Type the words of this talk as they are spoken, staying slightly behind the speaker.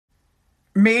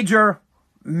major,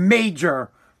 major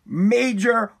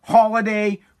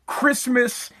holiday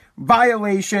Christmas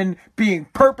violation being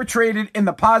perpetrated in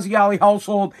the Pazziali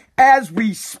household as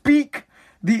we speak.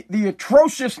 The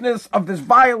atrociousness of this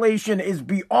violation is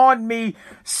beyond me.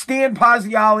 Stan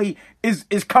Pazziali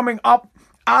is coming up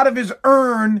out of his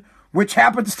urn, which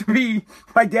happens to be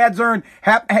my dad's urn.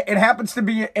 It happens to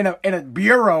be in a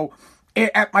bureau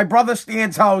at my brother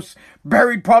Stan's house,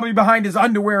 buried probably behind his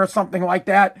underwear or something like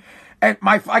that. And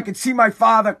I could see my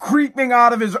father creeping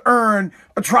out of his urn,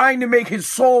 trying to make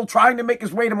his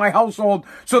way to my household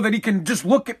so that he can just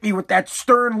look at me with that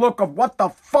stern look of what the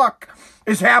fuck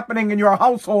is happening in your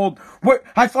household. What,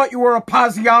 I thought you were a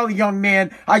Pazziali, young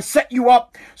man. I set you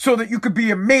up so that you could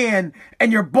be a man,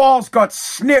 and your balls got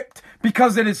snipped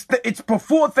because it's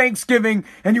before Thanksgiving,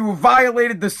 and you have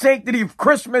violated the sanctity of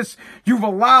Christmas. You've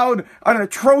allowed an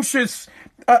atrocious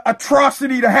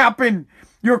atrocity to happen.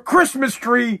 Your Christmas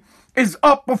tree is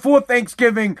up before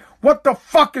Thanksgiving. What the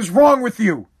fuck is wrong with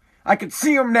you? I can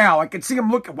see him now. I can see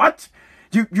him looking. What?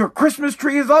 Your Christmas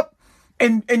tree is up?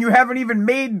 And you haven't even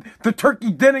made the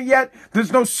turkey dinner yet?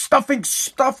 There's no stuffing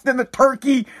stuffed in the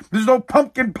turkey. There's no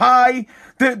pumpkin pie.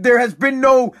 There has been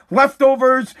no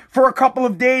leftovers for a couple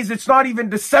of days. It's not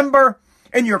even December,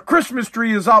 and your Christmas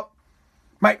tree is up.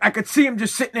 I could see him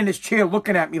just sitting in his chair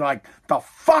looking at me like, the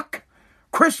fuck?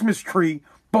 Christmas tree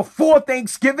before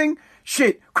Thanksgiving?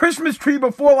 Shit, Christmas tree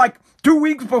before, like, 2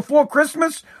 weeks before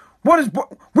Christmas? Where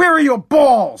are your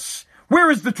balls?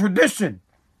 Where is the tradition?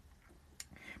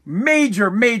 Major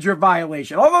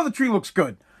violation. Although the tree looks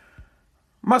good.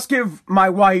 Must give my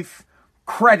wife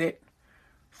credit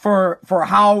for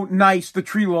how nice the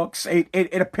tree looks. It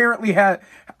apparently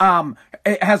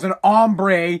it has an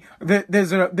ombre.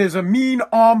 There's a mean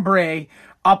ombre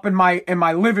up in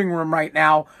my living room right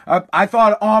now. I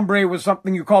thought ombre was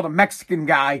something you called a Mexican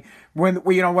guy when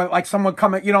like someone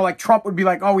coming, like Trump would be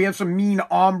like, oh, we have some mean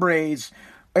hombres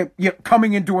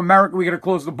coming into America. We got to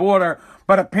close the border.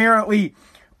 But apparently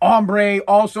ombre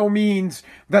also means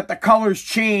that the colors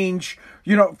change.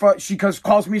 She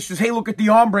calls me, she says, hey, look at the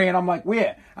ombre. And I'm like,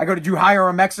 where? I go, did you hire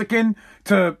a Mexican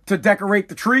to decorate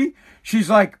the tree?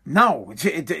 She's like, no,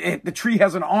 the tree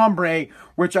has an ombre,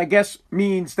 which I guess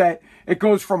means that it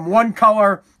goes from one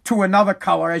color to another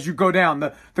color as you go down.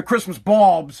 The Christmas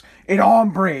bulbs, it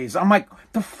ombres. I'm like,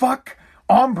 the fuck?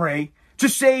 Ombre?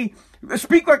 Just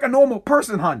speak like a normal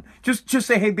person, hun. Just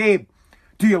say, hey, babe,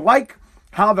 do you like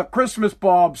how the Christmas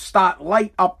bulbs start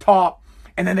light up top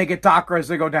and then they get darker as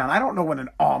they go down? I don't know what an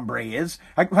ombre is.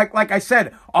 Like I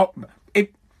said, I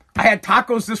had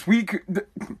tacos this week.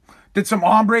 Did some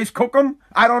hombres cook them?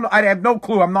 I don't know. I have no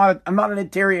clue. I'm not an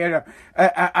interior.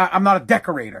 I'm not a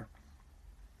decorator.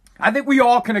 I think we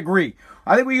all can agree.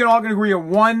 On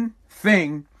one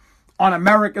thing on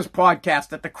America's podcast,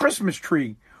 that the Christmas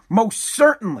tree most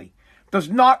certainly does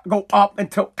not go up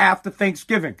until after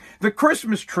Thanksgiving. The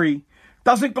Christmas tree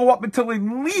doesn't go up until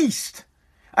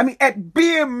at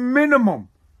bare minimum,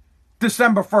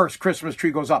 December 1st, Christmas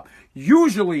tree goes up.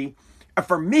 Usually,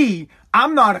 for me,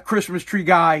 I'm not a Christmas tree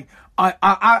guy.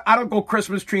 I don't go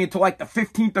Christmas tree until like the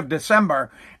 15th of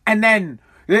December. And then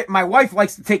my wife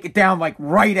likes to take it down like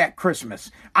right at Christmas.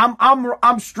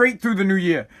 I'm straight through the new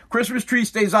year. Christmas tree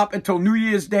stays up until New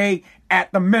Year's Day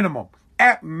at the minimum.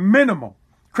 At minimum,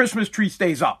 Christmas tree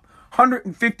stays up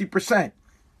 150%.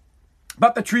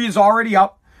 But the tree is already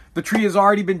up. The tree has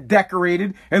already been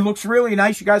decorated. It looks really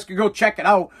nice. You guys can go check it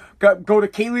out. Go to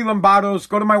Kaylee Lombardo's.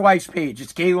 Go to my wife's page.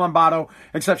 It's Kaylee Lombardo,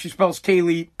 except she spells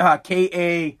Kaylee, L-I,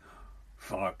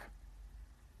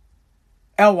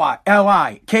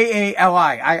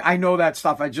 K-A-L-I. I know that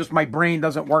stuff. My brain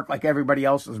doesn't work like everybody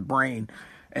else's brain.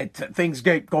 Things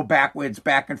go backwards,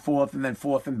 back and forth, and then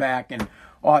forth and back. And,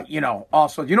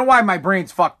 also, you know why my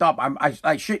brain's fucked up?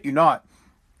 I shit you not.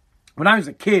 When I was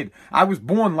a kid, I was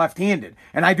born left-handed,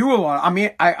 and I do a lot.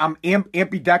 I'm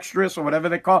ambidextrous or whatever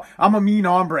they call it. I'm a mean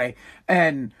hombre,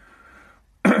 and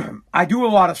I do a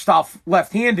lot of stuff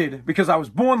left-handed because I was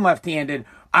born left-handed.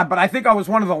 But I think I was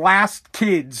one of the last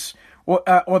kids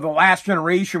or the last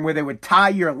generation where they would tie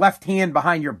your left hand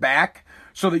behind your back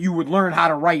so that you would learn how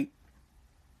to write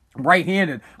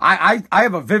right-handed. I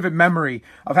have a vivid memory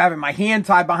of having my hand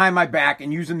tied behind my back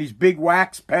and using these big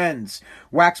wax pencils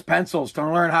to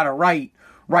learn how to write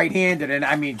right-handed.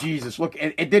 And Jesus, look,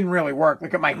 it didn't really work.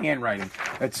 Look at my handwriting.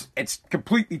 It's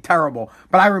completely terrible.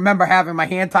 But I remember having my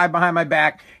hand tied behind my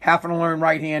back, having to learn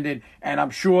right-handed, and I'm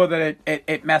sure that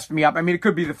it messed me up. It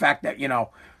could be the fact that,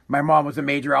 my mom was a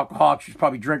major alcoholic. She was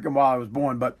probably drinking while I was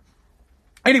born. But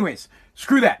anyways,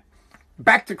 screw that.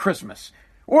 Back to Christmas.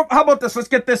 Or how about this? Let's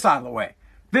get this out of the way.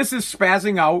 This is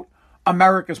Spazzing Out,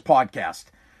 America's podcast.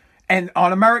 And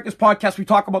on America's Podcast, we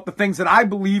talk about the things that I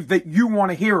believe that you want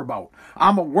to hear about.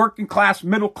 I'm a working class,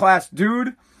 middle class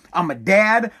dude. I'm a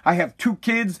dad. I have 2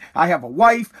 kids. I have a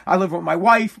wife. I live with my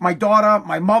wife, my daughter,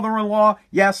 my mother-in-law.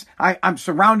 Yes, I'm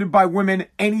surrounded by women.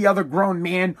 Any other grown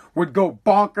man would go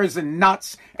bonkers and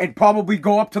nuts and probably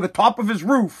go up to the top of his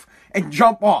roof and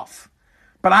jump off.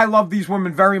 But I love these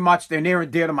women very much. They're near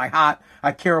and dear to my heart.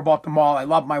 I care about them all. I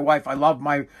love my wife. I love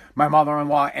my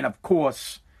mother-in-law. And of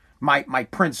course, my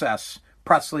princess,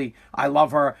 Presley. I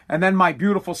love her. And then my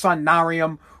beautiful son,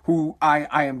 Nariam, who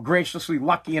I am graciously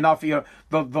lucky enough. The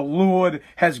Lord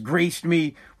has graced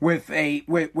me with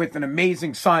an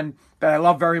amazing son that I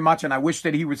love very much. And I wish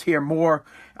that he was here more.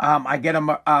 I get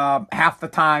him half the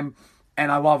time.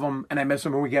 And I love him. And I miss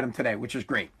him. And we get him today, which is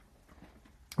great.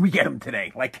 We get him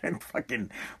today. Like, fucking,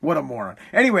 what a moron.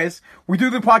 Anyways, we do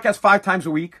the podcast 5 times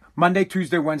a week. Monday,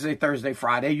 Tuesday, Wednesday, Thursday,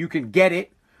 Friday. You can get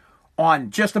it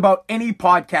on just about any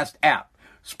podcast app.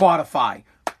 Spotify,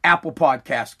 Apple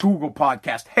Podcast, Google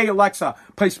Podcast. Hey, Alexa,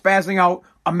 play Spazzing Out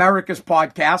America's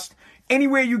Podcast.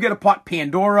 Anywhere you get a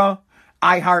Pandora,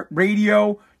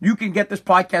 iHeartRadio. You can get this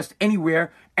podcast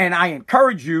anywhere. And I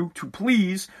encourage you to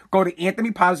please go to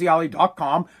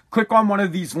AnthonyPazziali.com, click on one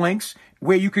of these links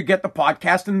where you could get the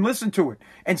podcast and listen to it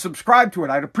and subscribe to it.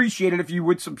 I'd appreciate it if you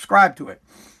would subscribe to it.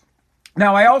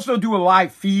 Now, I also do a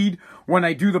live feed when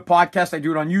I do the podcast. I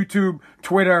do it on YouTube,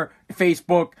 Twitter,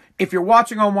 Facebook. If you're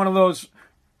watching on one of those,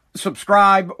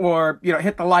 subscribe or,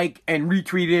 hit the like and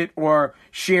retweet it or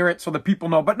share it so that people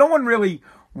know. But no one really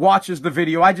watches the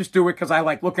video. I just do it because I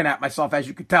like looking at myself. As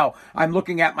you can tell, I'm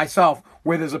looking at myself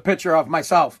where there's a picture of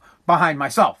myself behind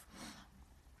myself.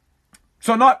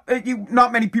 So not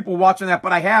many people watching that,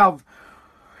 but I have.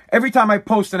 Every time I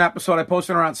post an episode, I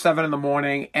post it around 7 in the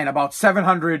morning, and about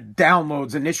 700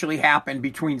 downloads initially happen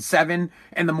between 7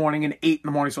 in the morning and 8 in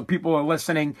the morning. So people are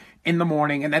listening in the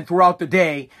morning, and then throughout the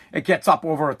day, it gets up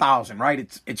over 1,000, right?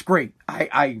 It's great.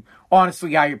 I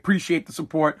honestly, I appreciate the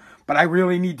support, but I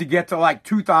really need to get to like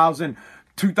 2,000,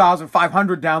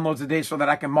 2,500 downloads a day so that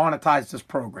I can monetize this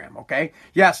program, okay?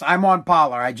 Yes, I'm on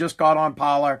Parler. I just got on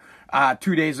Parler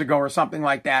 2 days ago or something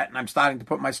like that, and I'm starting to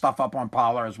put my stuff up on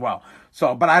Parler as well.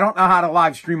 So, but I don't know how to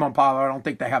live stream on Parler. I don't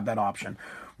think they have that option.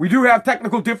 We do have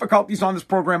technical difficulties on this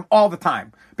program all the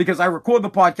time because I record the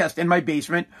podcast in my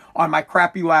basement on my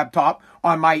crappy laptop,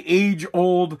 on my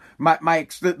age-old,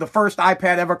 the first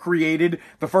iPad ever created,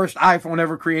 the first iPhone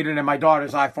ever created, and my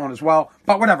daughter's iPhone as well.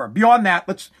 But whatever. Beyond that,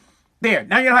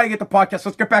 now you know how to get the podcast.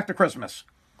 Let's get back to Christmas.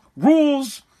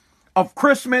 Rules of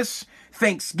Christmas,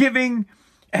 Thanksgiving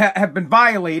have been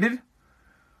violated.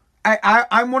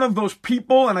 I'm one of those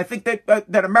people, and I think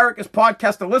that America's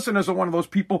Podcast, the listeners are one of those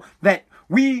people that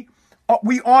we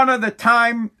honor the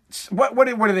time. What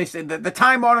do they say? The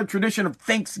time-honored tradition of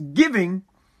Thanksgiving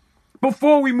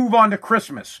before we move on to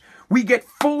Christmas. We get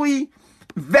fully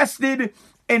vested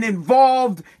and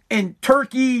involved in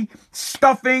turkey,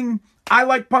 stuffing. I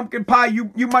like pumpkin pie.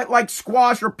 You might like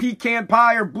squash or pecan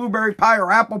pie or blueberry pie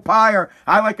or apple pie, or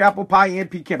I like apple pie and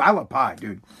pecan pie. I love pie,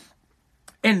 dude.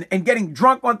 And getting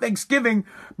drunk on Thanksgiving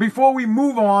before we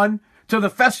move on to the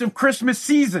festive Christmas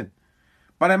season.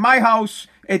 But in my house,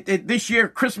 this year,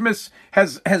 Christmas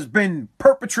has been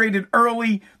perpetrated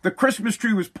early. The Christmas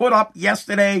tree was put up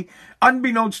yesterday,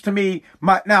 unbeknownst to me.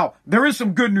 Now, there is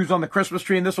some good news on the Christmas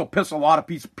tree, and this will piss a lot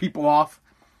of people off.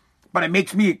 But it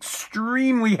makes me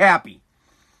extremely happy.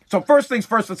 So first things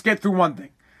first, let's get through one thing.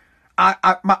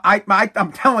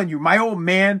 I'm telling you, my old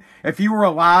man, if he were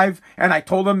alive and I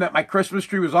told him that my Christmas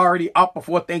tree was already up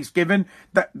before Thanksgiving,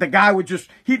 the guy would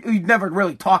he'd never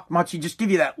really talk much. He'd just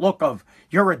give you that look of,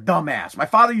 you're a dumbass. My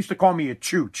father used to call me a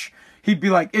chooch. He'd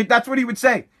be like, that's what he would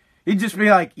say. He'd just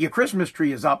be like, your Christmas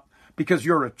tree is up because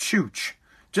you're a chooch.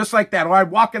 Just like that. Or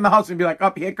I'd walk in the house and be like,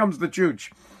 here comes the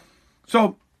chooch.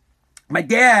 So my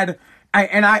dad,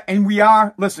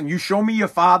 listen, you show me your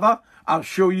father, I'll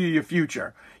show you your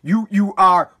future. You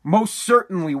are most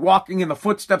certainly walking in the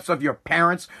footsteps of your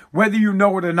parents, whether you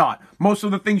know it or not. Most of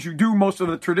the things you do, most of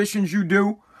the traditions you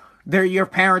do, they're your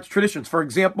parents' traditions. For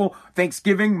example,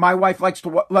 Thanksgiving, my wife likes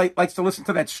to listen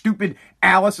to that stupid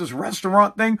Alice's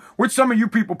Restaurant thing, which some of you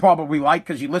people probably like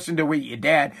because you listen to it with your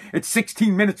dad. It's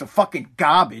 16 minutes of fucking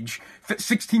garbage,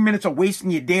 16 minutes of wasting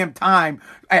your damn time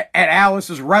at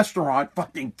Alice's Restaurant.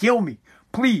 Fucking kill me,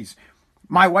 please.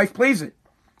 My wife plays it.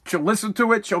 She'll listen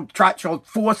to it. She'll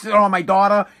force it on my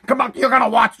daughter. Come on, you're gonna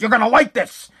watch. You're gonna like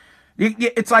this.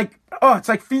 It's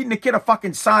like feeding a kid a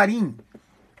fucking sardine.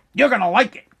 You're gonna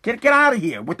like it. Get out of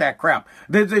here with that crap.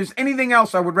 There's anything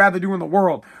else I would rather do in the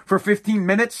world for 15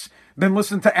 minutes than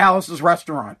listen to Alice's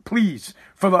Restaurant. Please,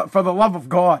 for the love of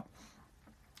God.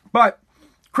 But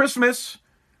Christmas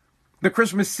the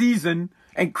Christmas season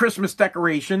and Christmas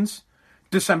decorations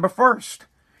December 1st.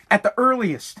 At the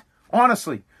earliest,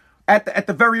 honestly. At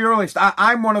the very earliest.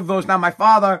 I'm one of those. Now, my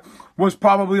father was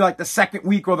probably like the second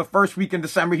week or the first week in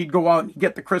December. He'd go out and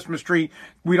get the Christmas tree.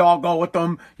 We'd all go with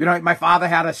them. You know, my father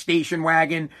had a station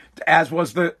wagon, as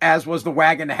was the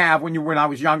wagon to have when I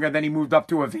was younger. Then he moved up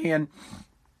to a van.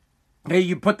 Hey,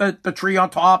 you put the tree on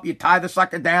top, you tie the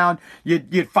sucker down,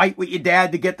 you'd fight with your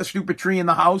dad to get the stupid tree in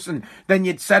the house, and then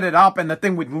you'd set it up, and the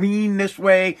thing would lean this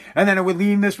way, and then it would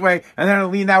lean this way, and then it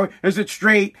would lean that way. Is it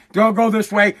straight? Don't go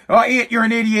this way. Oh, Aunt, you're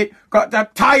an idiot.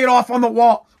 Tie it off on the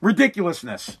wall.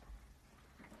 Ridiculousness.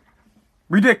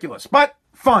 Ridiculous, but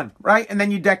fun, right? And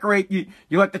then you decorate, you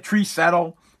let the tree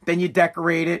settle, then you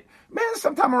decorate it. Man,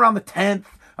 sometime around the 10th,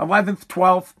 11th,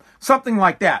 12th, something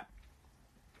like that.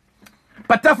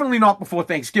 But definitely not before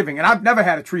Thanksgiving. And I've never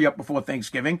had a tree up before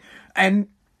Thanksgiving. And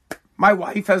my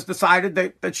wife has decided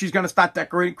that she's going to start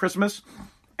decorating Christmas.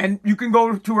 And you can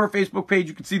go to her Facebook page.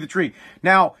 You can see the tree.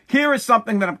 Now, here is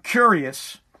something that I'm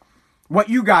curious what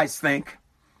you guys think.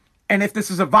 And if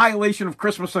this is a violation of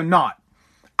Christmas or not.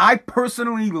 I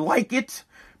personally like it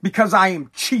because I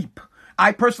am cheap.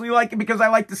 I personally like it because I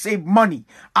like to save money.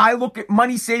 I look at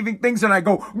money-saving things and I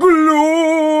go,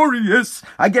 glorious.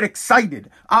 I get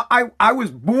excited. I was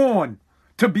born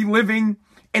to be living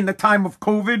in the time of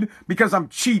COVID because I'm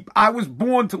cheap. I was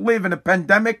born to live in a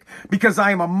pandemic because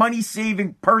I am a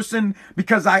money-saving person,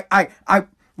 because I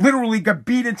literally got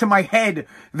beat into my head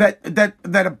that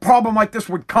a problem like this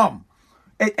would come.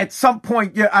 At some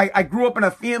point, yeah, I grew up in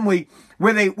a family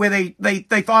where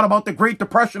they thought about the Great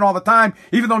Depression all the time,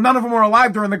 even though none of them were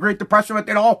alive during the Great Depression, but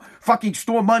they'd all fucking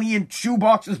store money in shoe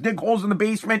boxes, dig holes in the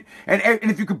basement, and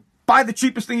if you could buy the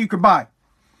cheapest thing you could buy.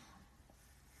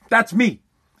 That's me.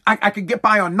 I could get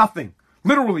by on nothing.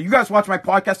 Literally, you guys watch my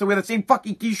podcast, I wear the same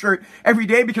fucking t-shirt every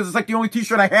day because it's like the only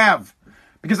t-shirt I have,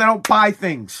 because I don't buy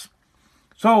things.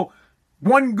 So,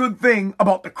 one good thing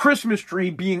about the Christmas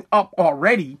tree being up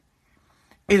already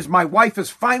is my wife has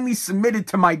finally submitted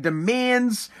to my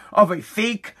demands of a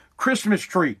fake Christmas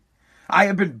tree. I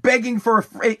have been begging for a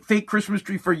fake Christmas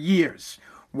tree for years.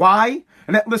 Why?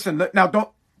 And listen, now don't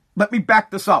let me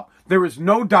back this up. There is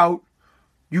no doubt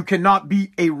you cannot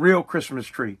beat a real Christmas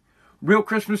tree. Real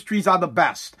Christmas trees are the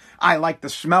best. I like the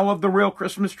smell of the real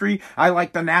Christmas tree. I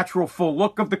like the natural full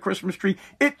look of the Christmas tree.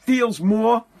 It feels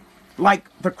more like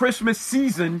the Christmas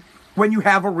season when you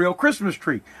have a real Christmas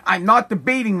tree. I'm not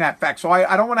debating that fact, so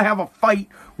I don't want to have a fight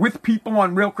with people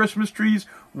on real Christmas trees.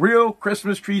 Real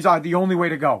Christmas trees are the only way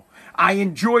to go. I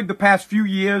enjoyed the past few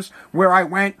years where I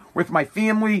went with my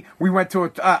family. We went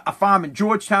to a farm in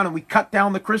Georgetown and we cut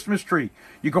down the Christmas tree.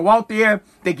 You go out there,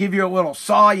 they give you a little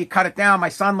saw, you cut it down. My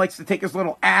son likes to take his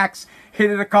little axe, hit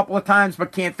it a couple of times,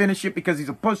 but can't finish it because he's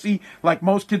a pussy. Like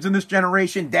most kids in this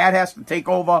generation, dad has to take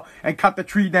over and cut the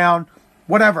tree down.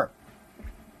 Whatever.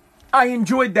 I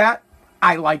enjoyed that.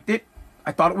 I liked it.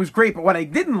 I thought it was great. But what I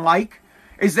didn't like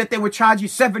is that they would charge you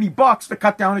 $70 to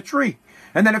cut down a tree.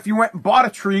 And then if you went and bought a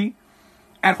tree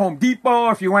at Home Depot,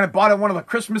 or if you went and bought it at one of the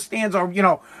Christmas stands, or, you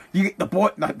know, you get the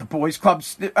boys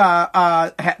clubs,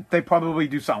 they probably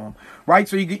do sell them, right?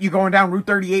 So you going down Route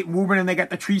 38 in Woburn and they got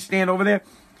the tree stand over there.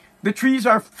 The trees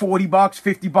are $40,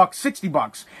 $50,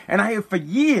 $60. And I have for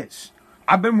years,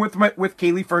 I've been with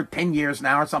Kaylee for 10 years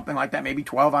now or something like that, maybe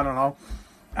 12, I don't know.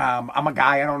 I'm a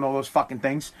guy, I don't know those fucking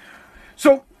things.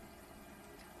 So,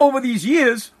 over these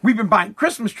years, we've been buying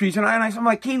Christmas trees, and I'm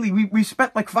like, Kaylee, we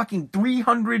spent like fucking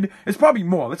 $300, it's probably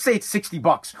more, let's say it's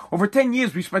 $60. Over 10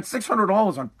 years, we spent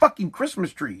 $600 on fucking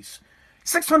Christmas trees.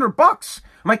 $600.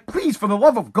 I'm like, please, for the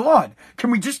love of God, can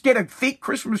we just get a fake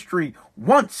Christmas tree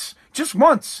once? Just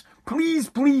once. Please,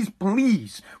 please,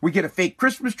 please. We get a fake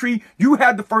Christmas tree. You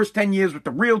had the first 10 years with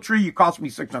the real tree. You cost me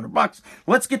 $600.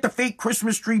 Let's get the fake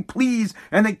Christmas tree, please,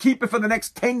 and then keep it for the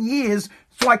next 10 years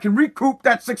so I can recoup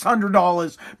that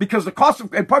 $600, because the cost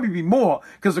of, it'd probably be more,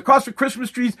 because the cost of Christmas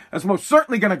trees is most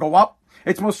certainly going to go up.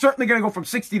 It's most certainly going to go from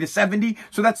 60 to 70.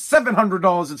 So that's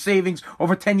 $700 in savings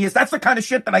over 10 years. That's the kind of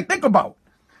shit that I think about.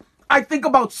 I think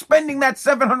about spending that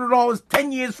 $700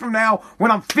 10 years from now when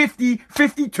I'm 50,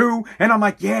 52, and I'm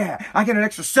like, yeah, I get an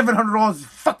extra $700. It's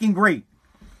fucking great.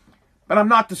 But I'm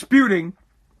not disputing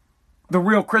the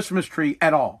real Christmas tree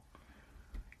at all.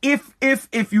 If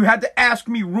you had to ask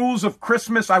me rules of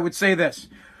Christmas, I would say this.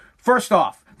 First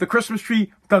off, the Christmas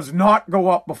tree does not go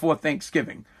up before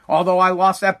Thanksgiving. Although I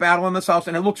lost that battle in this house,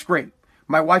 and it looks great.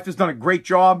 My wife has done a great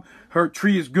job. Her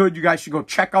tree is good. You guys should go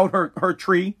check out her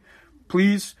tree.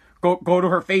 Please. Go to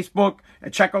her Facebook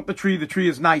and check out the tree. The tree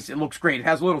is nice. It looks great. It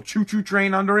has a little choo-choo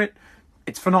train under it.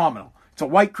 It's phenomenal. It's a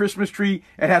white Christmas tree.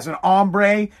 It has an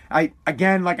ombre.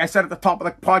 Again, like I said at the top of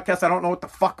the podcast, I don't know what the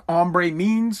fuck ombre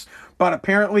means, but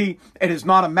apparently it is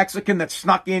not a Mexican that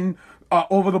snuck in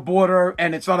over the border,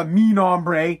 and it's not a mean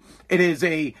ombre. It is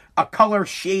a color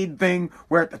shade thing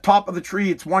where at the top of the tree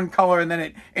it's one color, and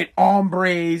then it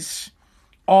ombres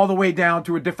all the way down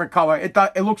to a different color. It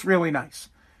looks really nice.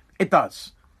 It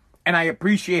does. And I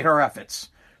appreciate her efforts.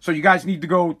 So you guys need to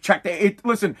go check that.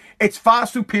 Listen, it's far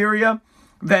superior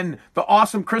than the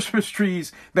awesome Christmas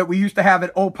trees that we used to have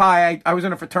at Opie. I was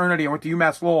in a fraternity. I went to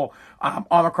UMass Lowell.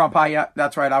 Omicron Pi, yeah,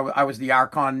 that's right. I was the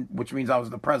Archon, which means I was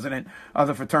the president of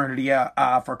the fraternity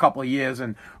for a couple of years,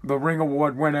 and the Ring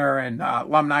Award winner and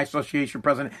Alumni Association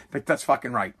president. That's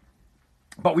fucking right.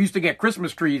 But we used to get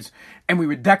Christmas trees, and we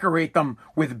would decorate them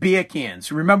with beer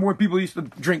cans. Remember when people used to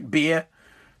drink beer?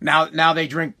 Now they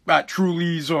drink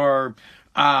Trulies or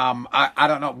I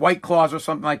don't know, White Claws or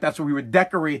something like that. So we would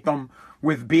decorate them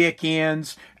with beer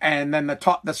cans, and then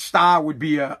the star would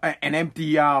be an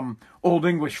empty Old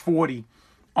English 40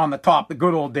 on the top. The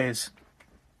good old days.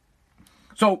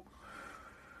 So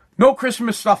no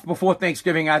Christmas stuff before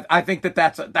Thanksgiving. I think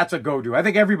that's a go-to. I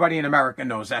think everybody in America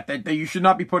knows that you should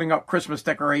not be putting up Christmas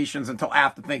decorations until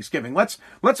after Thanksgiving. Let's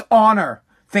honor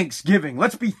Thanksgiving.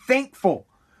 Let's be thankful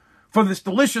for this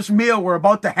delicious meal we're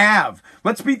about to have.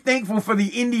 Let's be thankful for the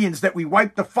Indians that we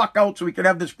wiped the fuck out so we could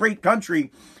have this great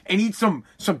country and eat some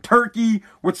turkey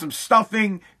with some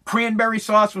stuffing, cranberry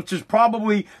sauce, which is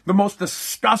probably the most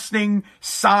disgusting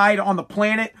side on the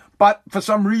planet. But for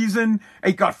some reason,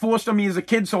 it got forced on me as a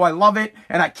kid, so I love it.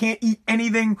 And I can't eat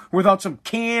anything without some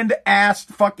canned ass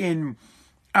fucking,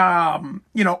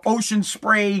 ocean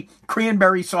spray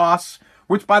cranberry sauce.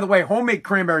 Which, by the way, homemade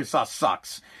cranberry sauce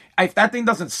sucks. If that thing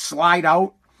doesn't slide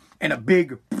out in a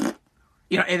big, and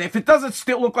if it doesn't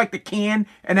still look like the can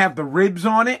and have the ribs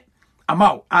on it, I'm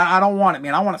out. I don't want it,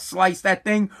 man. I want to slice that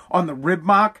thing on the rib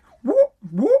mark. Whoop,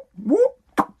 whoop, whoop.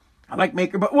 I like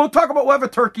making, but we'll have a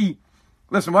turkey.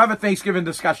 Listen, we'll have a Thanksgiving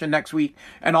discussion next week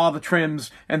and all the trims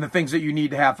and the things that you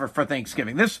need to have for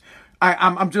Thanksgiving.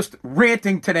 I'm just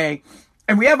ranting today.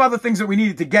 And we have other things that we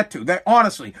needed to get to. That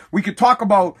honestly, we could talk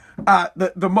about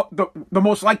the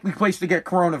most likely place to get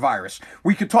coronavirus.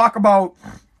 We could talk about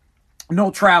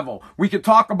no travel. We could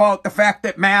talk about the fact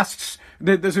that masks.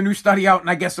 There's a new study out, and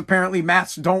I guess apparently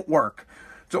masks don't work.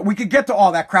 So we could get to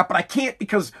all that crap, but I can't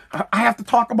because I have to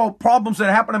talk about problems that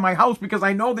happen in my house because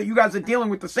I know that you guys are dealing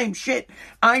with the same shit.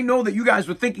 I know that you guys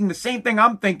were thinking the same thing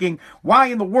I'm thinking. Why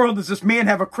in the world does this man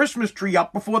have a Christmas tree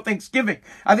up before Thanksgiving?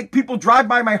 I think people drive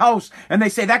by my house and they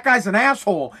say, that guy's an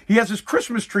asshole. He has his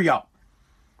Christmas tree up.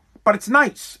 But it's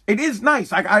nice. It is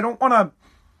nice. I don't want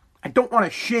to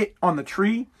shit on the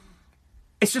tree.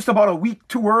 It's just about a week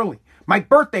too early. My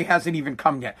birthday hasn't even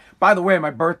come yet. By the way,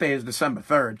 my birthday is December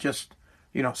 3rd. Just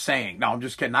saying. No, I'm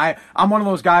just kidding. I'm one of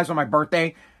those guys on my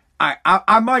birthday.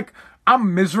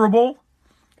 I'm miserable.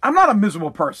 I'm not a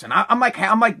miserable person. I'm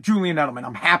like Julian Edelman.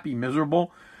 I'm happy,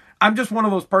 miserable. I'm just one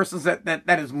of those persons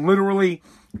that is literally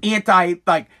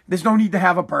there's no need to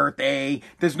have a birthday.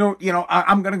 There's no,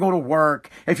 I'm going to go to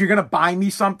work. If you're going to buy me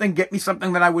something, get me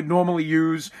something that I would normally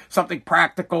use, something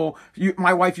practical.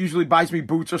 My wife usually buys me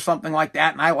boots or something like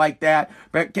that, and I like that.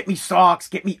 But get me socks,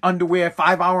 get me underwear,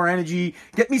 5 Hour Energy,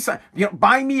 get me some,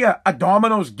 buy me a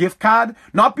Domino's gift card,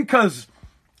 not because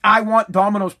I want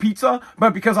Domino's pizza,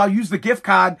 but because I'll use the gift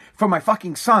card for my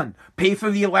fucking son. Pay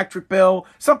for the electric bill,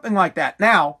 something like that.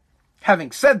 Now,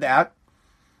 having said that,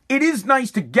 it is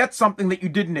nice to get something that you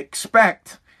didn't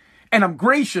expect, and I'm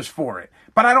gracious for it.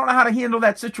 But I don't know how to handle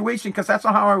that situation because that's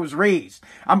not how I was raised.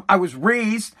 I was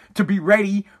raised to be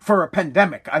ready for a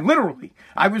pandemic. I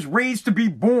was raised to be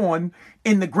born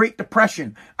in the Great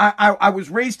Depression. I was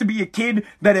raised to be a kid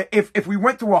that if we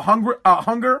went through a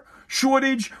hunger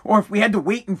shortage or if we had to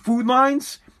wait in food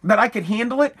lines, that I could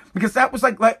handle it because that was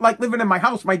like living in my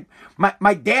house.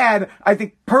 My dad, I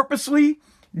think, purposely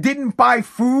didn't buy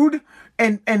food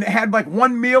and had like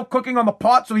one meal cooking on the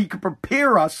pot so he could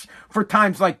prepare us for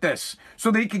times like this.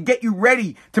 So that he could get you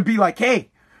ready to be like,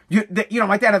 hey,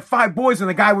 my dad had 5 boys and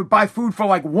the guy would buy food for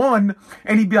like 1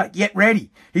 and he'd be like, get ready.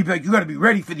 He'd be like, you got to be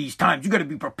ready for these times. You got to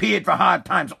be prepared for hard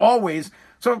times always.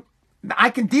 So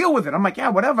I can deal with it. I'm like, yeah,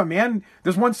 whatever, man.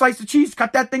 There's 1 slice of cheese.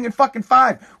 Cut that thing in fucking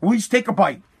 5. We'll each take a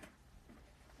bite.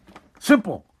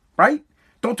 Simple, right?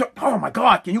 Oh my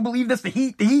God, can you believe this? The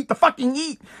heat, the fucking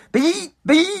heat. The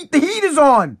heat is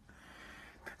on.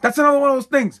 That's another one of those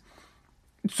things.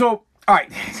 So, all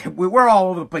right, we're all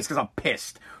over the place because I'm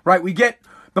pissed, right?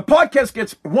 The podcast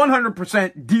gets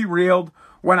 100% derailed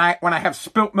when I have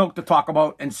spilt milk to talk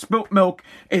about, and spilt milk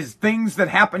is things that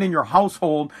happen in your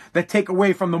household that take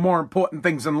away from the more important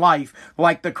things in life,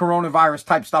 like the coronavirus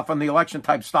type stuff and the election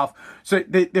type stuff. So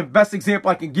the best example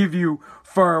I can give you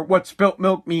for what spilt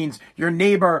milk means, your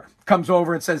neighbor comes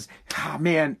over and says, "Ah,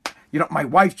 man, my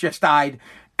wife just died."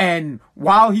 And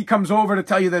while he comes over to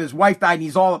tell you that his wife died and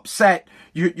he's all upset,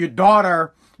 your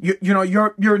daughter,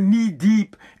 you're knee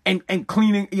deep and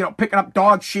cleaning, picking up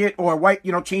dog shit or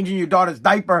changing your daughter's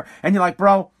diaper. And you're like,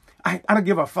 bro, I don't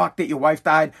give a fuck that your wife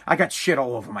died. I got shit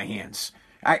all over my hands.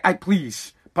 I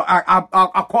please, but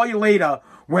I'll call you later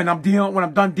when I'm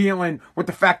done dealing with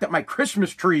the fact that my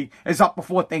Christmas tree is up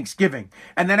before Thanksgiving.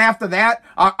 And then after that,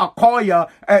 I'll call you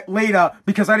later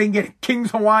because I didn't get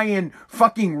King's Hawaiian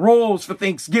fucking rolls for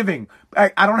Thanksgiving.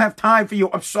 I don't have time for you.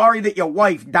 I'm sorry that your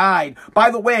wife died.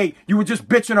 By the way, you were just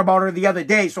bitching about her the other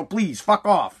day, so please, fuck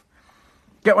off.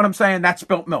 Get what I'm saying? That's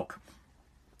spilt milk.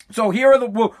 So here are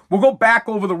we'll go back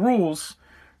over the rules.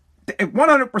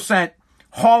 100%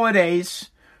 holidays.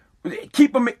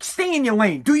 Stay in your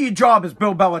lane. Do your job, as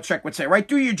Bill Belichick would say, right?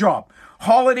 Do your job.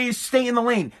 Holidays, stay in the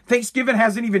lane. Thanksgiving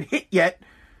hasn't even hit yet,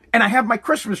 and I have my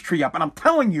Christmas tree up, and I'm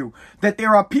telling you that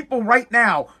there are people right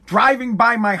now driving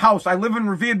by my house. I live in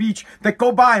Revere Beach, that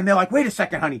go by, and they're like, wait a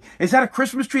second, honey, is that a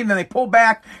Christmas tree? And then they pull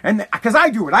back, and because I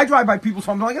do it. I drive by people's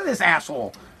homes, I'm like, look at this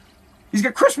asshole. He's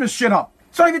got Christmas shit up.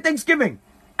 It's not even Thanksgiving.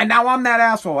 And now I'm that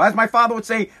asshole. As my father would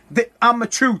say, I'm the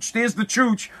chooch. There's the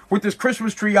chooch with this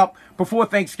Christmas tree up before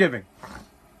Thanksgiving.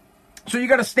 So you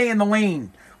got to stay in the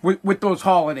lane with those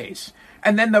holidays.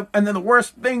 And then the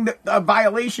worst thing, a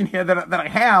violation here that I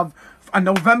have, a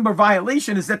November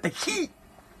violation, is that the heat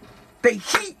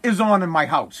is on in my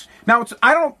house. Now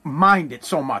I don't mind it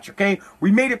so much. Okay, we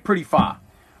made it pretty far.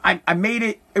 We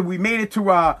made it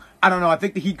to I don't know. I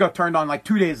think the heat got turned on like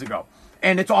 2 days ago.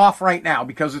 And it's off right now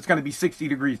because it's going to be 60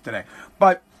 degrees today.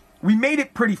 But we made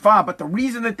it pretty far. But the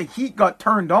reason that the heat got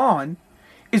turned on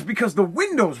is because the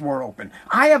windows were open.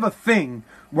 I have a thing,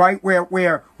 right,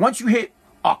 where once you hit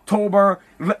October,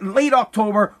 late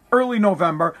October, early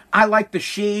November, I like the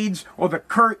shades or the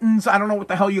curtains. I don't know what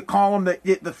the hell you call them.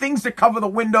 The things that cover the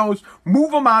windows,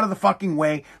 move them out of the fucking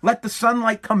way. Let the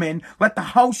sunlight come in. Let the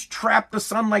house trap the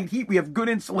sunlight heat. We have good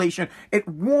insulation. It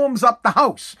warms up the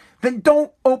house. Then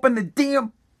don't open the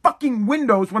damn fucking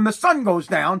windows when the sun goes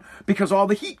down because all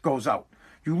the heat goes out.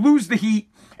 You lose the heat,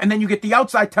 and then you get the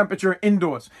outside temperature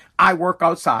indoors. I work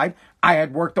outside. I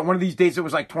had worked on one of these days, it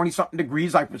was like 20-something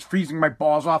degrees. I was freezing my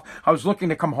balls off. I was looking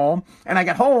to come home, and I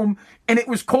got home, and it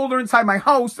was colder inside my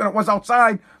house than it was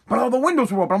outside, but all the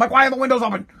windows were open. I'm like, why are the windows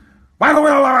open? Why are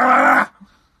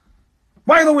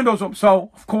the windows open? So,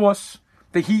 of course,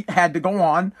 the heat had to go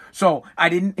on, so I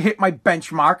didn't hit my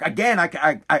benchmark.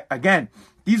 Again,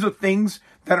 these are things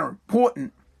that are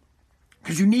important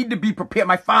because you need to be prepared.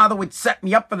 My father would set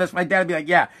me up for this. My dad would be like,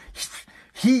 yeah,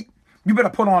 heat. You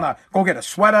better go get a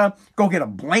sweater, go get a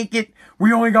blanket.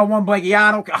 We only got one blanket. Yeah,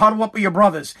 I don't huddle up with your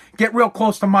brothers. Get real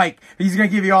close to Mike. He's going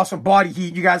to give you all some body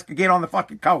heat. You guys can get on the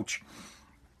fucking couch.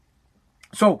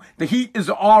 So the heat is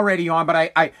already on, but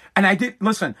I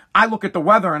look at the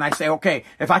weather and I say, okay,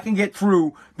 if I can get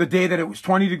through the day that it was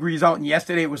 20 degrees out and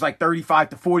yesterday it was like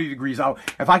 35 to 40 degrees out,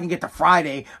 if I can get to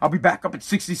Friday, I'll be back up at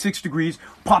 66 degrees,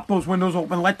 pop those windows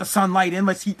open, let the sunlight in,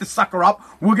 let's heat the sucker up.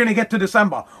 We're going to get to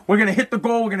December. We're going to hit the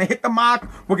goal. We're going to hit the mark.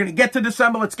 We're going to get to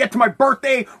December. Let's get to my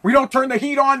birthday. We don't turn the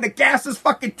heat on. The gas is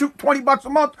fucking $20 a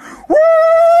month.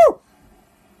 Woo!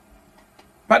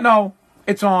 But no,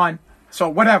 it's on. So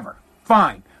whatever.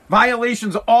 Fine.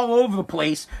 Violations all over the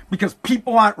place because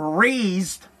people aren't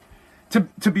raised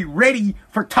to be ready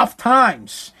for tough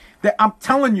times. That I'm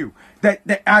telling you that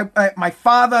my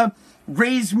father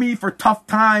raised me for tough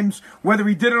times, whether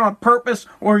he did it on purpose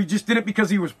or he just did it because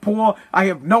he was poor. I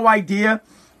have no idea.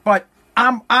 But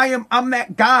I'm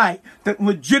that guy that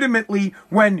legitimately,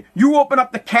 when you open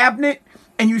up the cabinet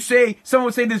and someone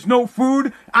would say there's no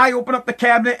food, I open up the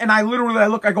cabinet and I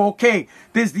go, okay,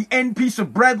 there's the end piece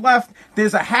of bread left,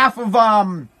 there's a half of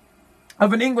an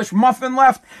English muffin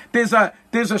left, there's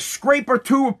a scrape or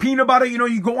two of peanut butter,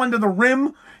 you go under the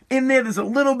rim. In there's a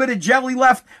little bit of jelly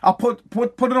left. I'll put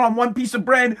it on one piece of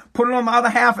bread, put it on the other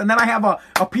half, and then I have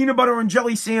a peanut butter and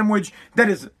jelly sandwich that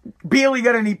is barely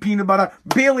got any peanut butter,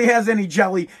 barely has any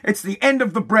jelly. It's the end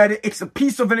of the bread. It's a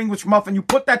piece of an English muffin. You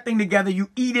put that thing together, you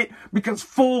eat it because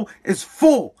full is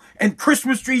full. And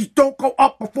Christmas trees don't go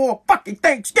up before fucking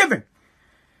Thanksgiving.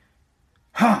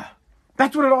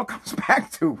 That's what it all comes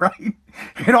back to, right?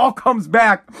 It all comes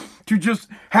back to just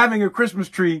having a Christmas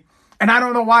tree. And I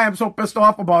don't know why I'm so pissed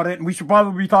off about it, and we should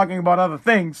probably be talking about other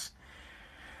things.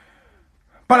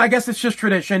 But I guess it's just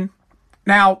tradition.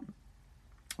 Now,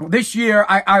 this year,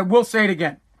 I will say it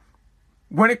again.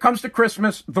 When it comes to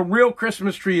Christmas, the real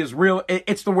Christmas tree is real.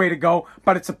 It's the way to go,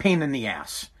 but it's a pain in the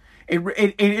ass.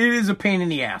 It is a pain in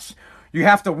the ass. You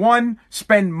have to, one,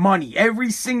 spend money.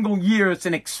 Every single year, it's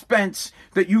an expense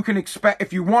that you can expect.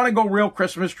 If you want to go real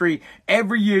Christmas tree,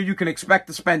 every year you can expect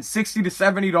to spend $60 to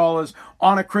 $70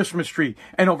 on a Christmas tree.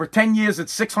 And over 10 years,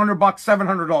 it's $600,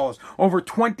 $700. Over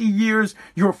 20 years,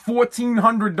 you're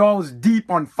 $1,400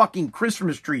 deep on fucking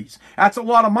Christmas trees. That's a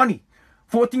lot of money.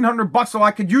 $1,400, so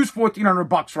I could use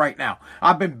 $1,400 right now.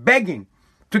 I've been begging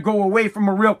to go away from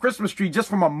a real Christmas tree just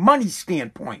from a money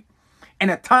standpoint and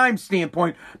a time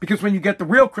standpoint, because when you get the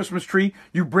real Christmas tree,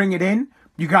 you bring it in,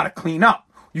 you got to clean up.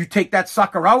 You take that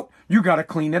sucker out, you got to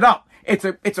clean it up. It's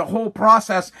a whole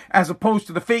process, as opposed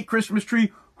to the fake Christmas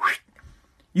tree.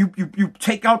 You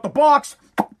take out the box,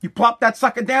 you plop that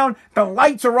sucker down, the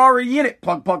lights are already in it.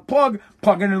 Plug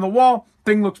it into the wall.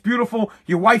 Thing looks beautiful.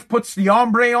 Your wife puts the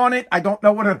ombre on it. I don't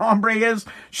know what an ombre is.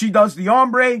 She does the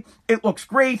ombre. It looks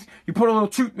great. You put a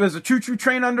little there's a choo-choo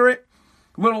train under it.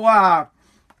 Little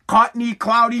cottony,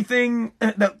 cloudy thing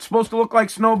that's supposed to look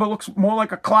like snow, but looks more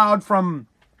like a cloud from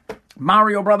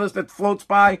Mario Brothers that floats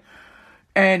by.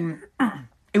 And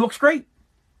it looks great.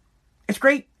 It's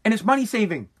great. And it's money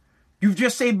saving. You've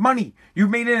just saved money. You've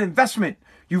made an investment.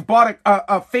 You've bought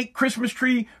a fake Christmas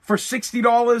tree for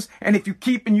 $60, and if you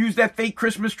keep and use that fake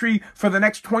Christmas tree for the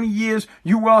next 20 years,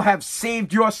 you will have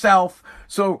saved yourself.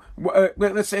 So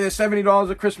let's say there's $70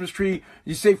 a Christmas tree.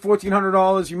 You save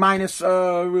 $1,400. You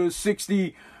minus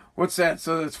 60. What's that?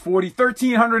 So that's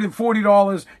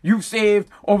 $1,340 you've saved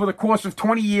over the course of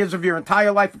 20 years of your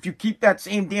entire life if you keep that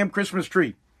same damn Christmas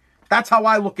tree. That's how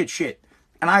I look at shit,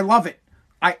 and I love it.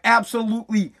 I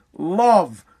absolutely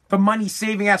love the money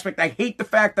saving aspect. I hate the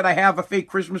fact that I have a fake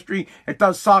Christmas tree. It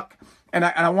does suck. And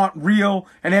I want real,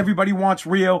 and everybody wants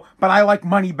real, but I like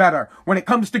money better. When it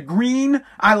comes to green,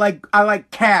 I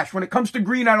like cash. When it comes to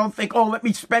green, I don't think, oh, let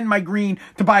me spend my green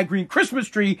to buy a green Christmas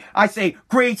tree. I say,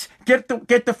 great, get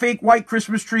the fake white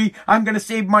Christmas tree. I'm going to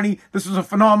save money. This is a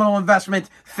phenomenal investment.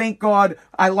 Thank God.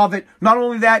 I love it. Not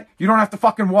only that, you don't have to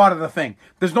fucking water the thing.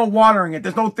 There's no watering it.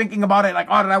 There's no thinking about it like,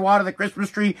 oh, did I water the Christmas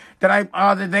tree?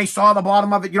 Did they saw the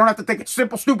bottom of it? You don't have to think. It's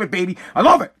simple, stupid, baby. I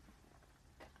love it.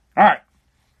 All right.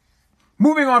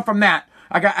 Moving on from that,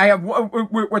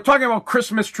 we're talking about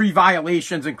Christmas tree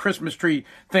violations and Christmas tree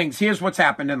things. Here's what's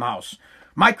happened in the house.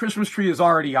 My Christmas tree is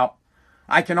already up.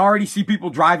 I can already see people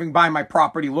driving by my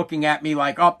property looking at me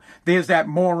like, oh, there's that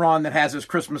moron that has his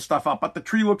Christmas stuff up. But the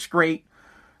tree looks great.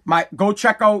 Go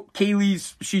check out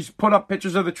Kaylee's. She's put up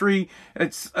pictures of the tree.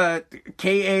 It's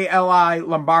Kali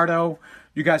Lombardo.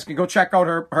 You guys can go check out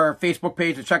her Facebook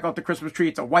page and check out the Christmas tree.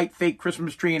 It's a white fake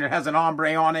Christmas tree and it has an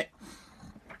ombre on it.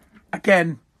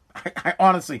 Again, I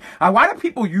honestly, why do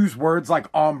people use words like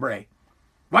ombre?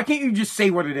 Why can't you just say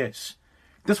what it is?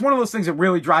 That's one of those things that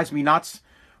really drives me nuts.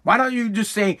 Why don't you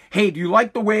just say, hey, do you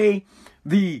like the way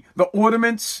the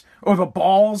ornaments or the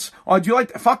balls, or do you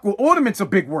like, ornament's a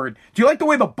big word. Do you like the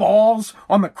way the balls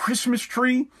on the Christmas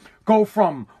tree go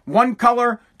from one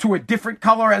color to a different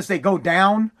color as they go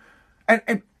down?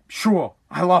 And sure,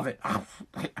 I love it.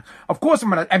 Of course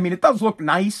it does look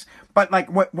nice, but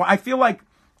like what I feel like,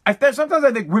 sometimes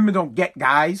I think women don't get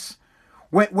guys.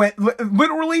 When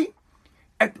literally,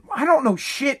 I don't know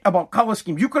shit about color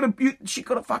schemes. She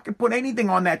could have fucking put anything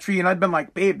on that tree, and I'd been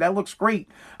like, babe, that looks great.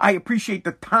 I appreciate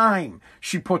the time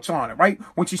she puts on it, right?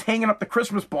 When she's hanging up the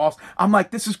Christmas balls, I'm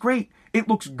like, this is great. It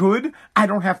looks good. I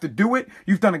don't have to do it.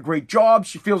 You've done a great job.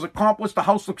 She feels accomplished. The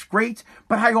house looks great,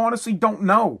 but I honestly don't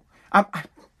know.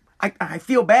 I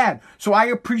feel bad. So I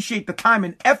appreciate the time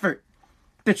and effort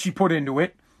that she put into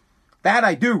it. That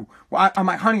I do. Well, I'm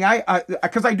like, honey,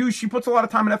 because I do. She puts a lot of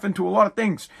time and effort into a lot of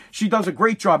things. She does a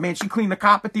great job, man. She cleaned the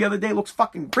carpet the other day. It looks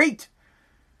fucking great.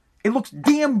 It looks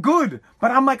damn good.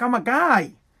 But I'm like, I'm a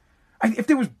guy. If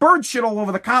there was bird shit all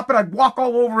over the carpet, I'd walk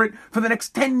all over it for the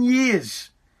next 10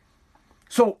 years.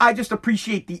 So I just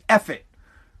appreciate the effort,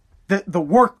 the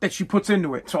work that she puts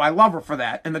into it. So I love her for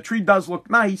that. And the tree does look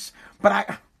nice.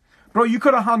 But bro, you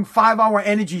could have hung 5-hour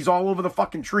energies all over the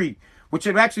fucking tree, which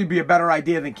would actually be a better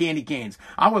idea than candy canes.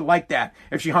 I would like that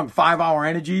if she hung 5-hour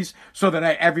energies so that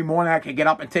every morning I could get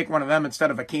up and take one of them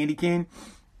instead of a candy cane.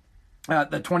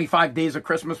 The 25 days of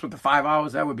Christmas with the 5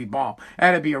 hours, that would be bomb.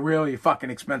 That'd be a really fucking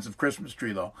expensive Christmas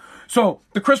tree, though. So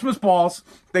the Christmas balls,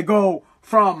 they go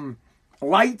from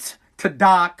light to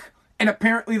dark, and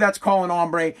apparently that's called an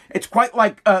ombre. It's quite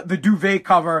like the duvet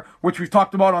cover, which we've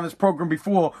talked about on this program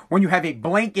before, when you have a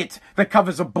blanket that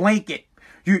covers a blanket.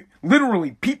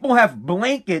 People have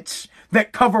blankets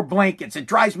that cover blankets. It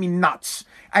drives me nuts.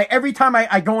 every time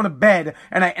I go into bed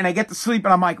and I get to sleep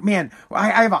and I'm like, man,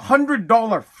 I have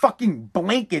 $100 fucking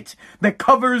blanket that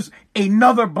covers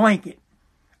another blanket.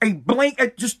 A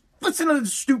blanket, just listen to the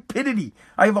stupidity.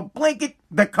 I have a blanket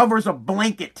that covers a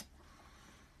blanket.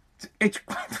 It's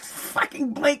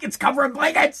fucking blankets covering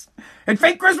blankets and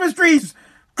fake Christmas trees.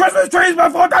 Christmas trees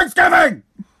before Thanksgiving.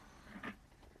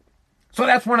 So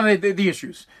that's one of the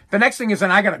issues. The next thing is,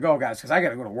 and I got to go, guys, because I got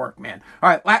to go to work, man. All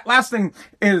right, last thing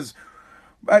is,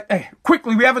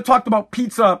 quickly, we haven't talked about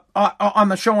pizza on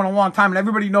the show in a long time, and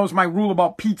everybody knows my rule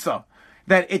about pizza,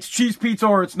 that it's cheese pizza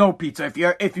or it's no pizza. If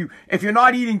you're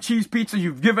not eating cheese pizza,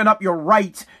 you've given up your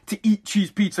right to eat cheese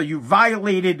pizza. You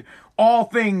violated all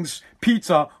things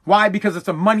pizza. Why? Because it's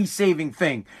a money-saving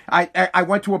thing. I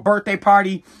went to a birthday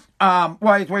party. I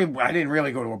didn't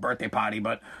really go to a birthday party,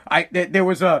 but there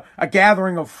was a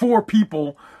gathering of 4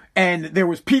 people, and there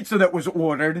was pizza that was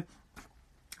ordered.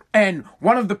 And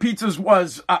one of the pizzas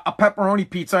was a pepperoni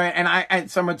pizza,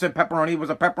 and someone said pepperoni. It was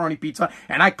a pepperoni pizza,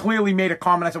 and I clearly made a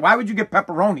comment. I said, "Why would you get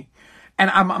pepperoni?" And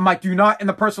I'm like, and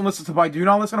the person listens to do you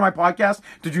not listen to my podcast?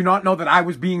 Did you not know that I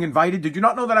was being invited? Did you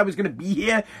not know that I was going to be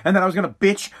here and that I was going to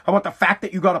bitch about the fact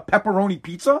that you got a pepperoni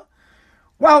pizza?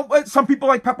 Well, some people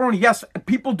like pepperoni. Yes,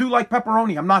 people do like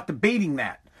pepperoni. I'm not debating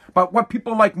that. But what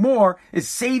people like more is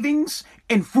savings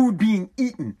and food being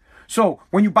eaten. So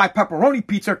when you buy pepperoni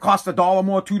pizza, it costs $1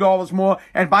 more, $2 more.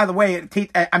 And by the way,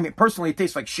 personally, it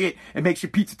tastes like shit. It makes your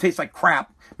pizza taste like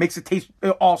crap. Makes it taste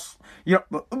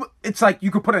it's like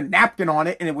you could put a napkin on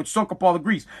it and it would soak up all the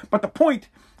grease. But the point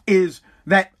is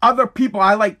that other people,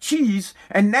 I like cheese,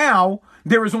 and now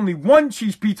there is only one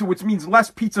cheese pizza, which means less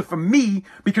pizza for me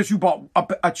because you bought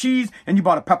a cheese and you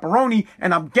bought a pepperoni.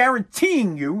 And I'm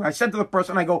guaranteeing you, I said to the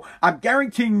person, I'm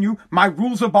guaranteeing you my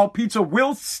rules about pizza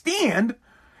will stand,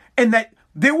 and that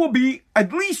there will be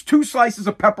at least 2 slices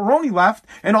of pepperoni left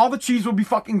and all the cheese will be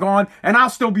fucking gone and I'll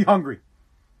still be hungry.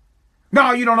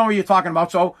 No, you don't know what you're talking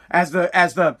about. So as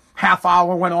the half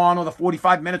hour went on or the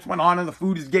 45 minutes went on and the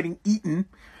food is getting eaten,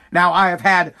 now I have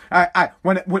had,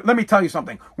 let me tell you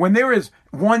something. When there is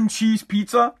one cheese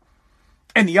pizza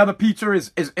and the other pizza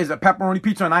is a pepperoni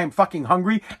pizza and I am fucking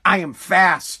hungry, I am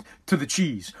fast to the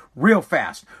cheese. Real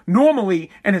fast.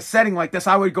 Normally, in a setting like this,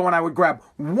 I would go and I would grab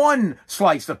 1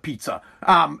 slice of pizza.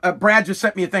 Brad just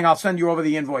sent me a thing. I'll send you over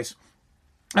the invoice.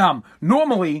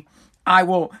 Normally, I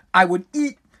would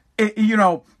eat,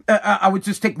 I would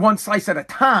just take 1 slice at a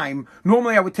time.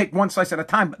 Normally, I would take 1 slice at a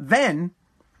time. But then,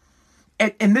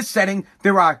 in this setting,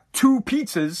 there are 2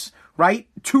 pizzas, right?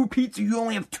 2 pizzas. You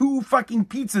only have 2 fucking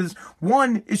pizzas.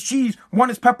 1 is cheese,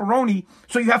 1 is pepperoni.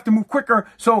 So you have to move quicker.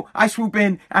 So I swoop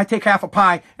in, I take half a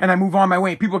pie, and I move on my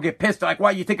way. And people get pissed. They're like,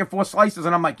 why are you taking 4 slices?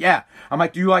 And I'm like, yeah. I'm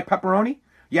like, do you like pepperoni?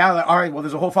 Yeah. Like, all right. Well,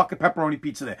 there's a whole fucking pepperoni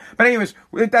pizza there. But anyways,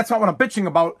 that's not what I'm bitching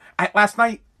about. Last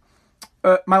night,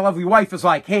 my lovely wife is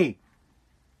like, hey,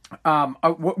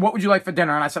 what would you like for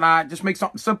dinner? And I said, just make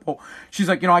something simple. She's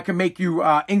like, I can make you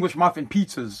English muffin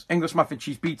cheese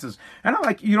pizzas. And I'm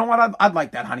like, you know what? I'd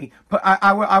like that, honey. But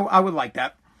I would like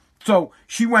that. So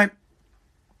she went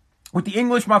with the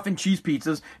English muffin cheese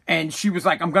pizzas, and she was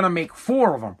like, I'm going to make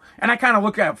 4 of them. And I kind of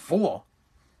look at 4.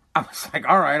 I was like,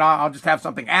 all right, I'll just have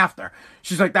something after.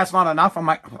 She's like, that's not enough. I'm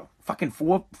like, fucking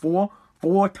 4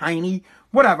 tiny,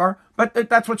 whatever. But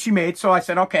that's what she made. So I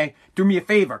said, okay, do me a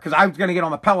favor. Because I was going to get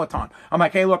on the Peloton. I'm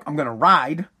like, hey, look, I'm going to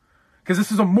ride. Because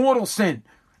this is a mortal sin.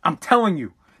 I'm telling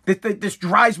you. This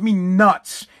drives me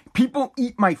nuts. People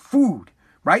eat my food,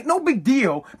 right? No big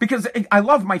deal. Because I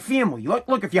love my family.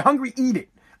 Look, if you're hungry, eat it.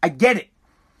 I get it.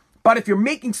 But if you're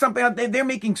making something out there, they're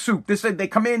making soup. They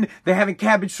come in, they're having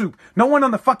cabbage soup. No one on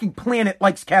the fucking planet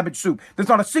likes cabbage soup. There's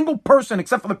not a single person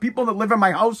except for the people that live in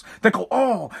my house that go,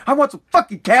 oh, I want some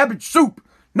fucking cabbage soup.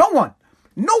 No one.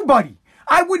 Nobody.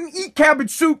 I wouldn't eat cabbage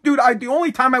soup, dude. The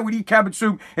only time I would eat cabbage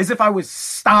soup is if I was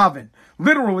starving.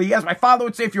 Literally, as my father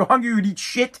would say, if you're hungry, you'd eat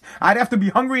shit. I'd have to be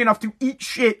hungry enough to eat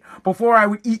shit before I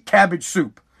would eat cabbage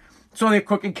soup. So they're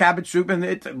cooking cabbage soup, and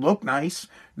it looked nice.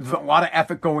 There's a lot of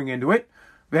effort going into it.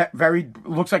 That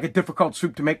looks like a difficult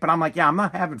soup to make, but I'm like, yeah, I'm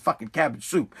not having fucking cabbage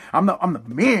soup. I'm the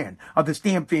man of this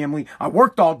damn family. I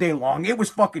worked all day long. It was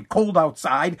fucking cold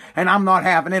outside, and I'm not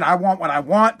having it. I want what I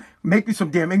want. Make me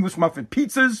some damn English muffin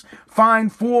pizzas. Fine,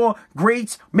 4,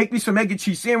 great. Make me some egg and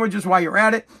cheese sandwiches while you're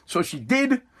at it. So she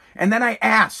did, and then I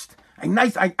asked.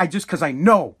 Because I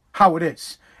know how it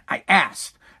is. I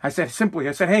asked. I said,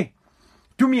 hey,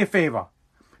 do me a favor.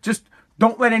 Just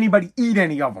don't let anybody eat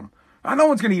any of them. No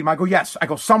one's going to eat them. I go, yes. I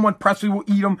go, someone, Presley, will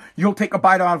eat them. You'll take a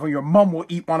bite out of them. Your mom will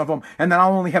eat one of them. And then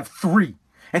I'll only have 3.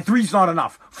 And 3's not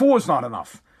enough. 4's not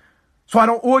enough. So I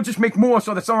don't, or just make more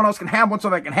so that someone else can have one so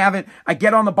that I can have it. I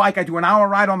get on the bike. I do an hour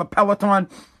ride on the Peloton.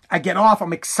 I get off.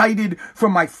 I'm excited for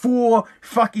my 4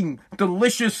 fucking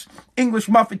delicious English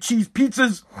muffin cheese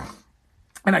pizzas.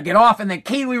 And I get off, and then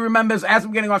Kaylee remembers as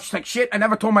I'm getting off, she's like, shit, I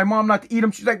never told my mom not to eat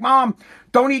them. She's like, Mom,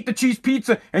 don't eat the cheese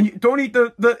pizza, and you don't eat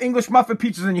the English muffin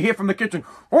pizzas. And you hear from the kitchen,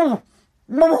 I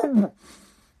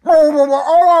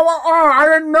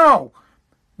didn't know.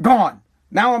 Gone.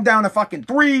 Now I'm down to fucking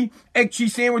 3 egg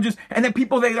cheese sandwiches, and then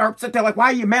people, they are upset. They're like, why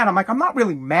are you mad? I'm like, I'm not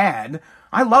really mad.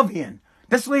 I love Ian.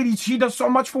 This lady, she does so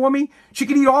much for me. She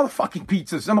could eat all the fucking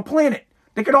pizzas on the planet.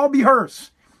 They could all be hers.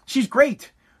 She's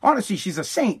great. Honestly, she's a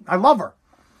saint. I love her.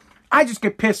 I just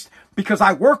get pissed because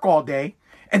I work all day,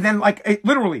 and then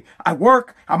literally I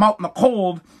work, I'm out in the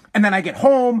cold, and then I get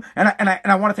home and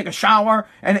I want to take a shower,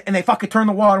 and they fucking turn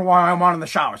the water while I'm on in the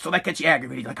shower. So that gets you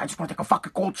aggravated. Like, I just want to take a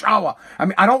fucking cold shower. I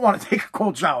mean, I don't want to take a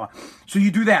cold shower. So you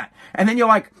do that. And then you're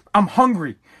like, I'm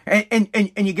hungry. And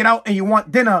you get out and you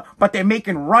want dinner, but they're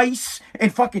making rice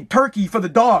and fucking turkey for the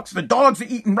dogs. The dogs are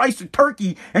eating rice and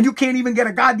turkey, and you can't even get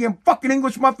a goddamn fucking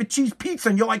English muffin cheese pizza.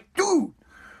 And you're like, dude.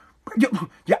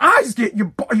 Your eyes get,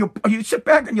 you sit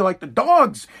back and you're like, the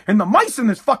dogs and the mice in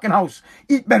this fucking house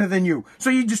eat better than you. So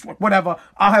you just, whatever,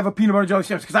 I'll have a peanut butter jelly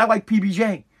sandwich because I like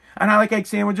PBJ and I like egg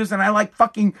sandwiches and I like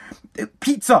fucking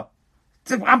pizza.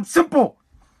 I'm simple.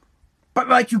 But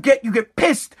like, you get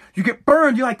pissed, you get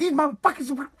burned, you're like, these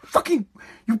motherfuckers fucking,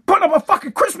 you put up a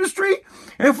fucking Christmas tree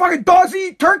and fucking dogs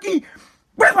eat turkey.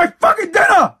 Where's my fucking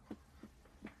dinner?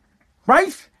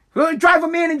 Right? It'll drive a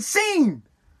man insane.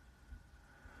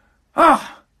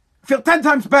 I feel 10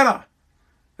 times better.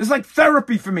 It's like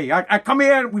therapy for me. I come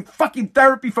here with fucking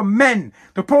therapy for men.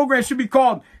 The program should be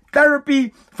called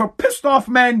Therapy for Pissed Off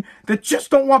Men that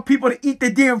just don't want people to eat their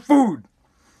damn food.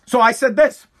 So I said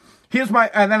this.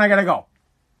 And then I gotta go.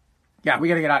 Yeah, we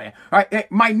gotta get out of here. All right,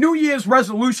 my New Year's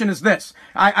resolution is this.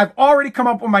 I've already come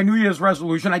up with my New Year's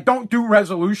resolution. I don't do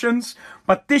resolutions,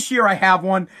 but this year I have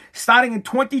one. Starting in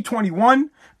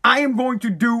 2021, I am going to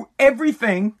do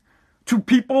everything to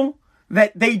people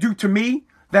that they do to me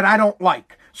that I don't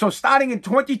like. So starting in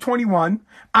 2021,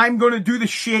 I'm going to do the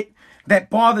shit that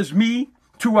bothers me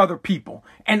to other people.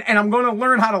 And I'm going to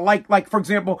learn how to like, for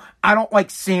example, I don't like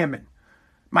salmon.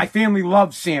 My family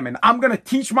loves salmon. I'm going to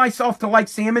teach myself to like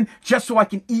salmon just so I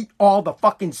can eat all the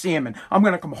fucking salmon. I'm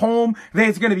going to come home.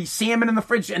 There's going to be salmon in the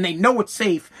fridge and they know it's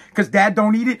safe because Dad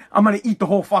don't eat it. I'm going to eat the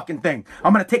whole fucking thing.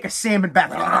 I'm going to take a salmon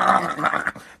bath.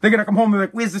 They're going to come home and be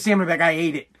like, where's the salmon? Like, I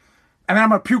ate it. And then I'm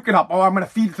going to puke it up. Or I'm going to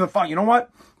feed it to the fuck. You know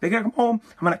what? They're going to come home.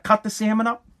 I'm going to cut the salmon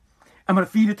up. I'm going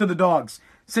to feed it to the dogs.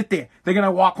 Sit there. They're going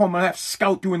to walk home and have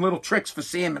Scout doing little tricks for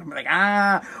salmon. I'm like,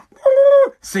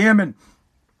 salmon.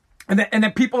 And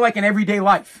then people like in everyday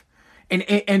life.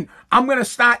 And I'm going to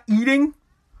start eating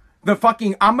the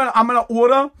fucking, I'm going to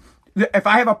order, if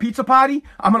I have a pizza party,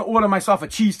 I'm going to order myself a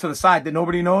cheese to the side that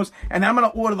nobody knows. And then I'm going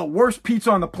to order the worst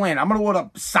pizza on the planet. I'm going to order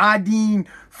sardine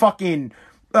fucking,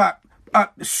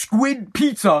 squid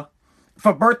pizza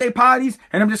for birthday parties,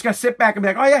 and I'm just going to sit back and be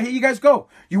like, oh yeah, here you guys go.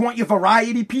 You want your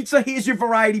variety pizza? Here's your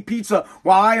variety pizza,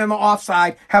 while I on the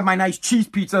offside have my nice cheese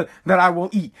pizza that I will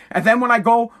eat. And then when I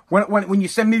go, when you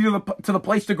send me to the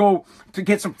place to go to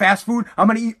get some fast food, I'm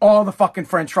going to eat all the fucking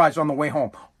French fries on the way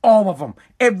home. All of them.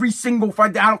 Every single fry. I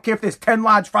don't care if there's 10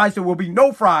 large fries, there will be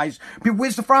no fries. But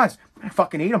where's the fries? I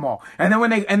fucking ate them all. And then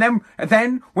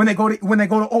when they go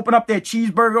to open up their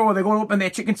cheeseburger or they go to open their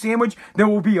chicken sandwich, there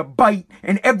will be a bite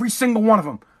in every single one of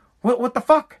them. What the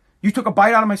fuck? You took a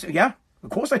bite out of my sandwich? Yeah, of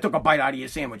course I took a bite out of your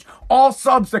sandwich. All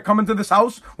subs that come into this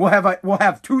house will have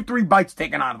 2-3 bites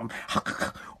taken out of them.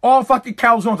 All fucking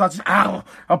calzones. I'll just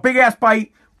a big ass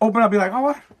bite. Open up, be like, oh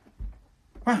what?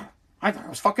 Wow, I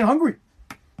was fucking hungry.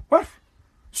 What?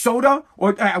 Soda?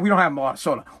 Or we don't have a lot of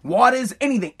soda. Waters,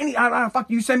 anything. Fuck,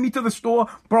 you send me to the store,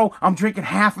 bro, I'm drinking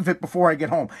half of it before I get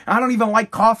home. I don't even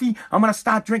like coffee. I'm going to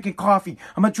start drinking coffee.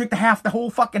 I'm going to drink the whole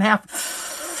fucking half.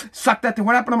 Suck that thing.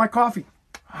 What happened to my coffee?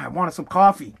 I wanted some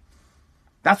coffee.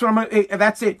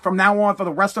 That's it. From now on, for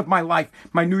the rest of my life,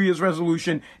 my New Year's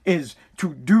resolution is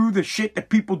to do the shit that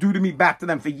people do to me back to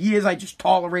them. For years, I just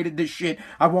tolerated this shit.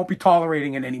 I won't be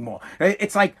tolerating it anymore.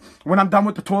 It's like when I'm done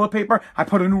with the toilet paper, I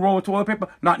put a new roll of toilet paper.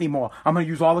 Not anymore. I'm going to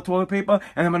use all the toilet paper,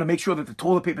 and I'm going to make sure that the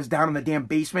toilet paper is down in the damn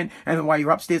basement. And then while you're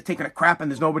upstairs taking a crap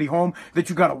and there's nobody home, that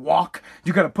you got to walk.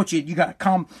 You got to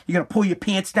pull your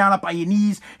pants down up by your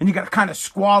knees, and you got to kind of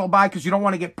squallow by because you don't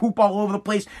want to get poop all over the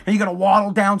place. And you got to waddle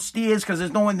downstairs because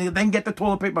there's no one to then get the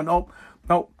toilet paper. Nope.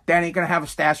 Dad ain't going to have a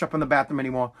stash up in the bathroom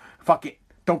anymore. Fuck it.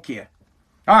 Don't care.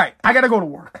 All right. I got to go to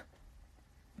work.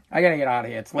 I got to get out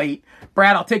of here. It's late.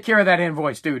 Brad, I'll take care of that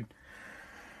invoice, dude.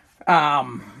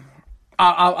 I'll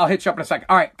I'll hit you up in a second.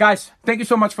 All right, guys, thank you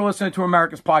so much for listening to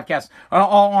America's Podcast.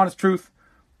 All honest truth,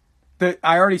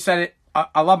 I already said it.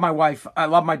 I love my wife. I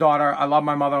love my daughter. I love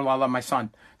my mother-in-law. I love my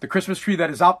son. The Christmas tree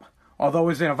that is up, although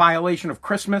it's in a violation of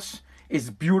Christmas, is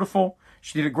beautiful.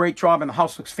 She did a great job, and the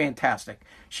house looks fantastic.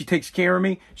 She takes care of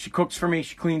me. She cooks for me.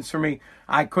 She cleans for me.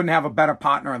 I couldn't have a better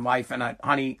partner in life. And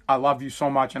honey, I love you so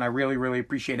much, and I really, really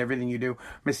appreciate everything you do.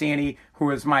 Miss Annie, who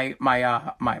is my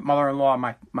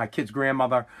mother-in-law, my kid's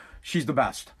grandmother, she's the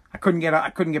best. I couldn't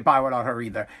get by without her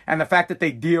either. And the fact that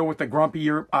they deal with the grumpy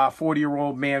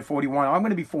 40-year-old man, 41. I'm going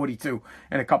to be 42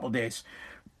 in a couple days.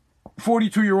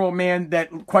 42-year-old man that,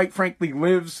 quite frankly,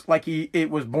 lives like it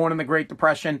was born in the Great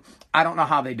Depression. I don't know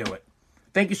how they do it.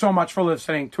 Thank you so much for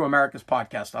listening to America's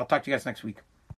Podcast. I'll talk to you guys next week.